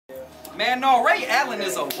Man, no, Ray Allen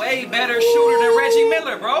is a way better shooter than Reggie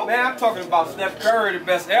Miller, bro. Man, I'm talking about Steph Curry, the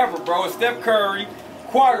best ever, bro. It's Steph Curry,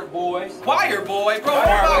 Choirboy. Choirboy, bro.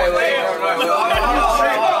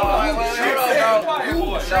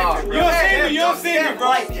 You don't see me,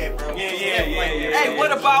 bro. Yeah. Hey,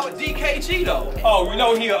 what about DKG though? Oh, you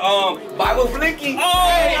know he Bible blinking.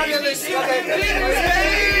 Oh,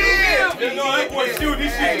 you know that boy shoot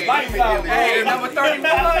this shit lights out. Hey, number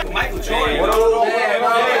 31, Michael Jordan. What up?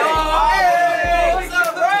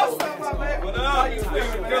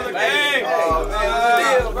 Hey,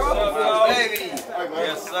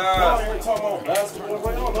 yes, sir.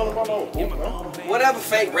 Whatever,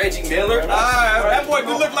 fake Reggie Miller. That boy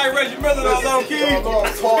could look like Reggie Miller though, low key.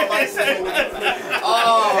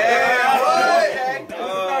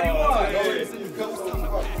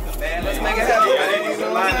 Man, let's make it happen.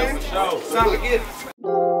 Sound good.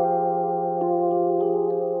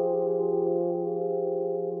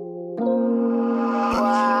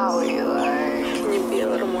 Wow, can you be a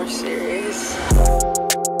little more serious?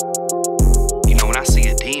 You know, when I see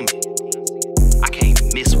a demon, I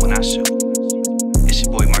can't miss when I shoot. It's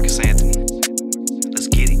your boy Marqus. Let's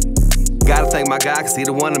get it. Gotta thank my God, cause he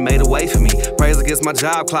the one that made a way for me. Praise against my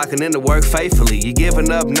job, clocking in to work faithfully. You giving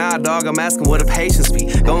up? Nah, dog, I'm asking what the patience be.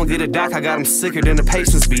 Go and get a doc, I got him sicker than the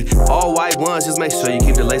patients be. All white ones, just make sure you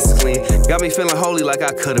keep the laces clean. Got me feeling holy like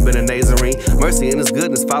I could've been a Nazarene. Mercy and his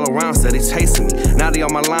goodness follow around, steady chasing me. Now they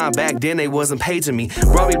on my line, back then they wasn't paging me.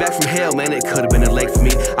 Brought me back from hell, man, it could've been a lake for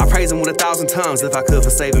me. I praise him with 1,000 tongues if I could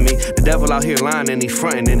for saving me. The devil out here lying and he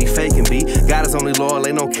frontin' and he faking be. God is only loyal,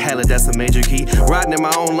 ain't no Khaled, that's a major key. Riding in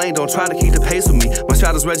my own lane, don't try to keep the pace with me. My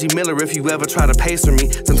shot is Reggie Miller if you ever try to pace for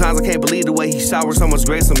me. Sometimes I can't believe the way he showers so much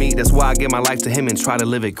grace on me. That's why I give my life to him and try to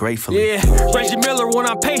live it gratefully. Yeah, Reggie Miller when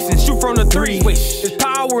I'm pacing, shoot from the three. It's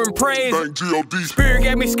power and praise. Spirit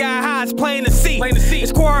gave me sky high, it's plain to see.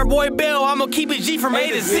 It's Choirboy Bell, I'ma keep it G from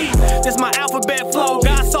A to Z. This my alphabet flow.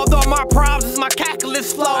 God solved all my problems, this my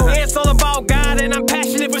calculus flow. Yeah, it's all about God and I'm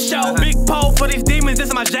passionate for show. Big pole for these demons, this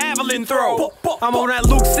is my javelin throw. I'm on that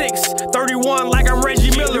Luke 6:31 like I'm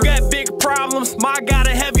Reggie Miller. You got big problems, my God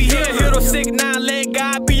a heavy hitter. Hit or sick, 9 leg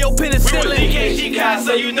God be your penicillin. DKG Kie,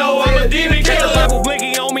 so you know I'm a demon killer. Level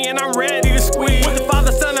blinking on me and I'm ready to squeeze. With the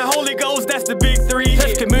Father, Son, and Holy Ghost, that's the big three.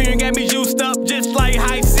 Touch communion got me juiced up just like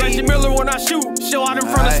high C. Reggie Miller when I shoot, show out in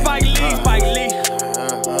front of Spike Lee.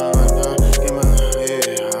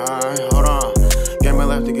 Hold on. Gave my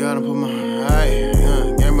life to God and put my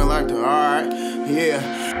gave my life to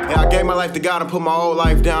I gave my life to God and put my old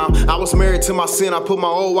life down. I was married to my sin, I put my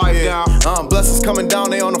old wife down. Blessings coming down,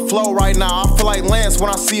 they on the flow right now. I feel like Lance when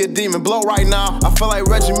I see a demon blow right now. I feel like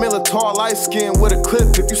Reggie Miller, tall, light skin with a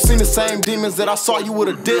clip. If you seen the same demons that I saw, you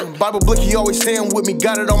would've dipped. Bible Blicky always stand with me,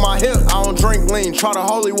 got it on my hip. I don't drink lean, try the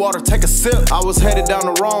holy water, take a sip. I was headed down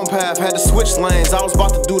the wrong path, had to switch lanes. I was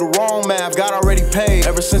about to do the wrong math, God already paid.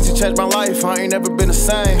 Ever since he changed my life, I ain't never been the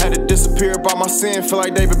same. Had to disappear by my sin, feel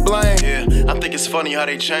like David Blaine. Yeah, I think it's funny how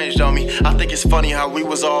they changed on me. I think it's funny how we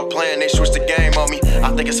was all playing, they switched the game on me.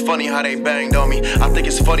 I think it's funny how they banged on me. I think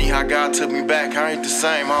it's funny how God took me back, I ain't the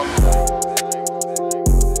same, homie.